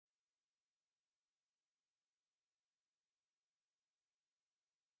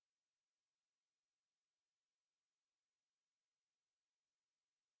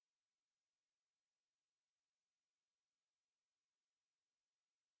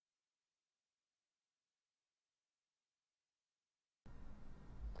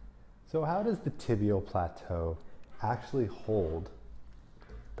So how does the tibial plateau actually hold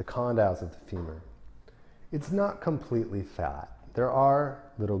the condyles of the femur? It's not completely flat. There are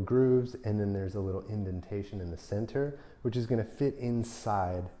little grooves, and then there's a little indentation in the center, which is going to fit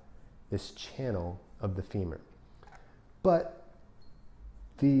inside this channel of the femur. But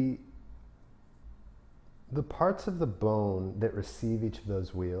the parts of the bone that receive each of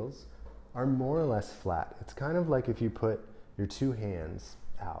those wheels are more or less flat. It's kind of like if you put your two hands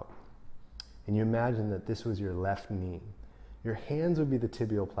out and you imagine that this was your left knee. Your hands would be the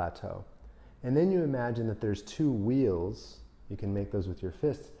tibial plateau. And then you imagine that there's two wheels, you can make those with your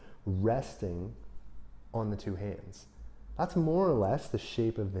fists, resting on the two hands. That's more or less the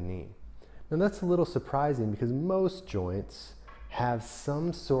shape of the knee. Now that's a little surprising because most joints have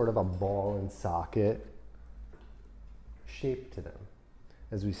some sort of a ball and socket shape to them,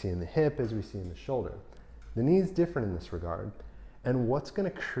 as we see in the hip, as we see in the shoulder. The knee is different in this regard, and what's going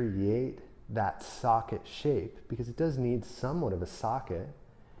to create that socket shape, because it does need somewhat of a socket,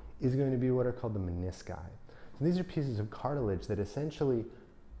 is going to be what are called the menisci. So these are pieces of cartilage that essentially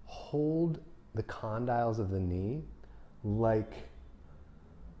hold the condyles of the knee like,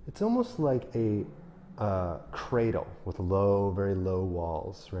 it's almost like a cradle with low, very low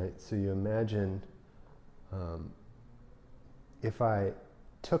walls, right? So you imagine if I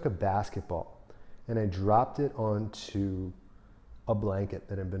took a basketball and I dropped it onto a blanket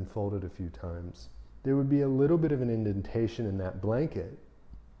that had been folded a few times, there would be a little bit of an indentation in that blanket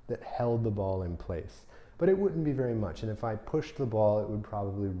that held the ball in place. But it wouldn't be very much, and if I pushed the ball, it would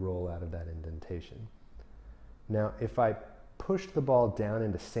probably roll out of that indentation. Now, if I pushed the ball down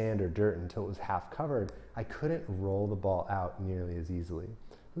into sand or dirt until it was half covered, I couldn't roll the ball out nearly as easily.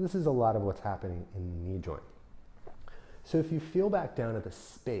 So this is a lot of what's happening in the knee joint. So if you feel back down at the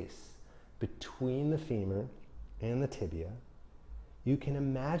space between the femur and the tibia, you can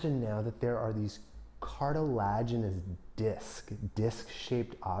imagine now that there are these cartilaginous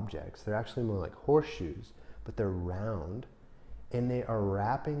disc-shaped objects. They're actually more like horseshoes, but they're round, and they are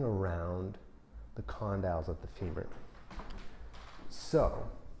wrapping around the condyles of the femur. So,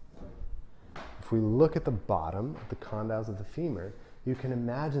 if we look at the bottom of the condyles of the femur, you can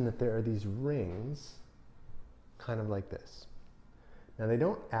imagine that there are these rings, kind of like this. Now, they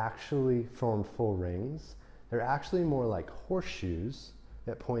don't actually form full rings. They're actually more like horseshoes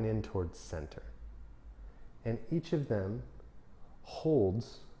that point in towards center. And each of them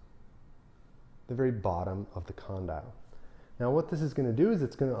holds the very bottom of the condyle. Now, what this is going to do is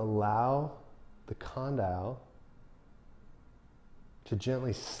it's going to allow the condyle to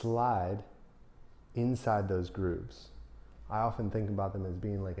gently slide inside those grooves. I often think about them as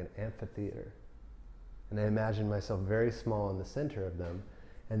being like an amphitheater. And I imagine myself very small in the center of them,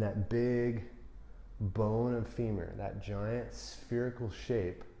 and that big bone of femur, that giant spherical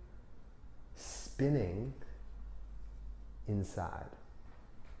shape, spinning inside.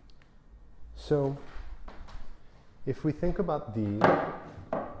 So, if we think about the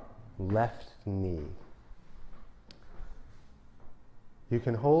left knee, you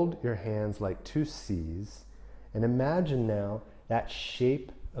can hold your hands like two C's and imagine now that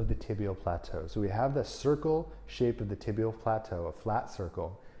shape of the tibial plateau. So we have the circle shape of the tibial plateau, a flat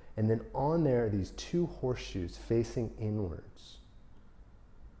circle, and then on there are these two horseshoes facing inwards.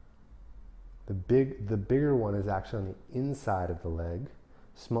 The bigger one is actually on the inside of the leg,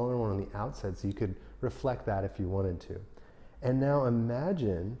 smaller one on the outside, so you could reflect that if you wanted to. And now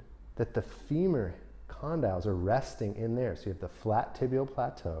imagine that the femur condyles are resting in there. So you have the flat tibial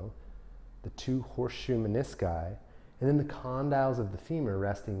plateau, the two horseshoe menisci, and then the condyles of the femur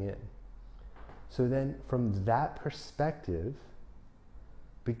resting in. So then from that perspective,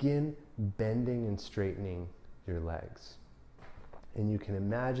 begin bending and straightening your legs. And you can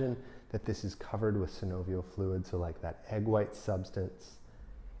imagine that this is covered with synovial fluid, so like that egg white substance.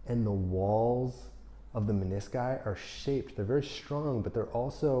 And the walls of the menisci are shaped. They're very strong, but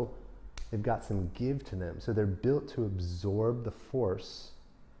they've got some give to them. So they're built to absorb the force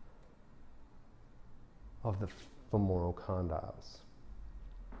of the femoral condyles.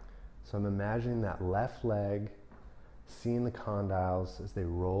 So I'm imagining that left leg, seeing the condyles as they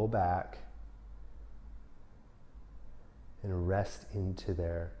roll back and rest into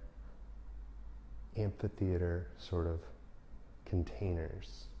their amphitheater sort of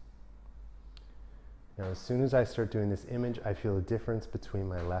containers. Now, as soon as I start doing this image, I feel a difference between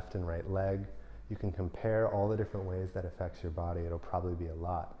my left and right leg. You can compare all the different ways that affects your body. It'll probably be a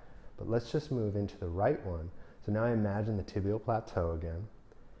lot. But let's just move into the right one. So now I imagine the tibial plateau again.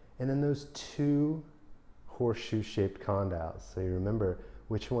 And then those two horseshoe-shaped condyles. So you remember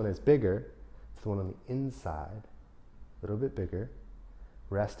which one is bigger. It's the one on the inside, a little bit bigger,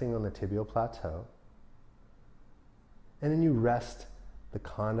 resting on the tibial plateau. And then you rest the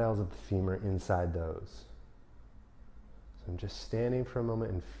condyles of the femur inside those. So I'm just standing for a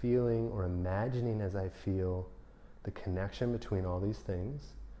moment and feeling or imagining as I feel the connection between all these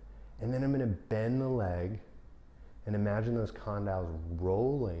things. And then I'm going to bend the leg and imagine those condyles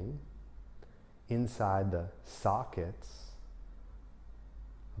rolling inside the sockets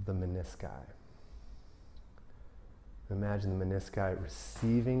of the menisci. Imagine the menisci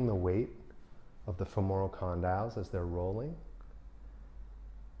receiving the weight of the femoral condyles as they're rolling.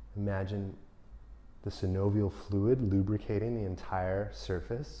 Imagine the synovial fluid lubricating the entire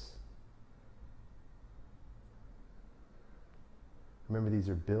surface. Remember, these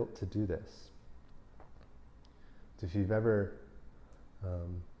are built to do this. So if you've ever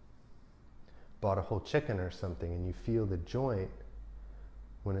bought a whole chicken or something and you feel the joint,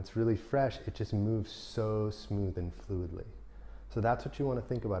 when it's really fresh, it just moves so smooth and fluidly. So that's what you want to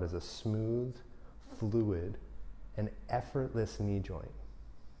think about, as a smooth, fluid, and effortless knee joint.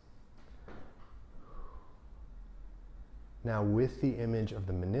 Now, with the image of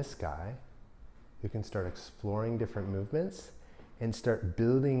the menisci, you can start exploring different movements and start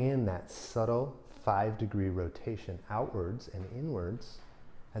building in that subtle 5-degree rotation outwards and inwards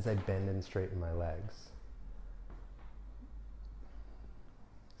as I bend and straighten my legs.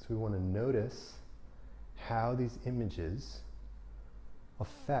 So we want to notice how these images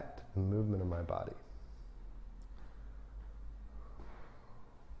affect the movement of my body.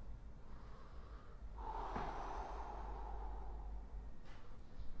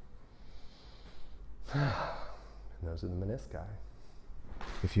 And those are the menisci.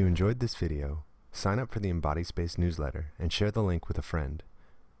 If you enjoyed this video, sign up for the Embody Space newsletter and share the link with a friend.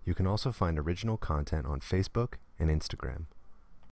 You can also find original content on Facebook and Instagram.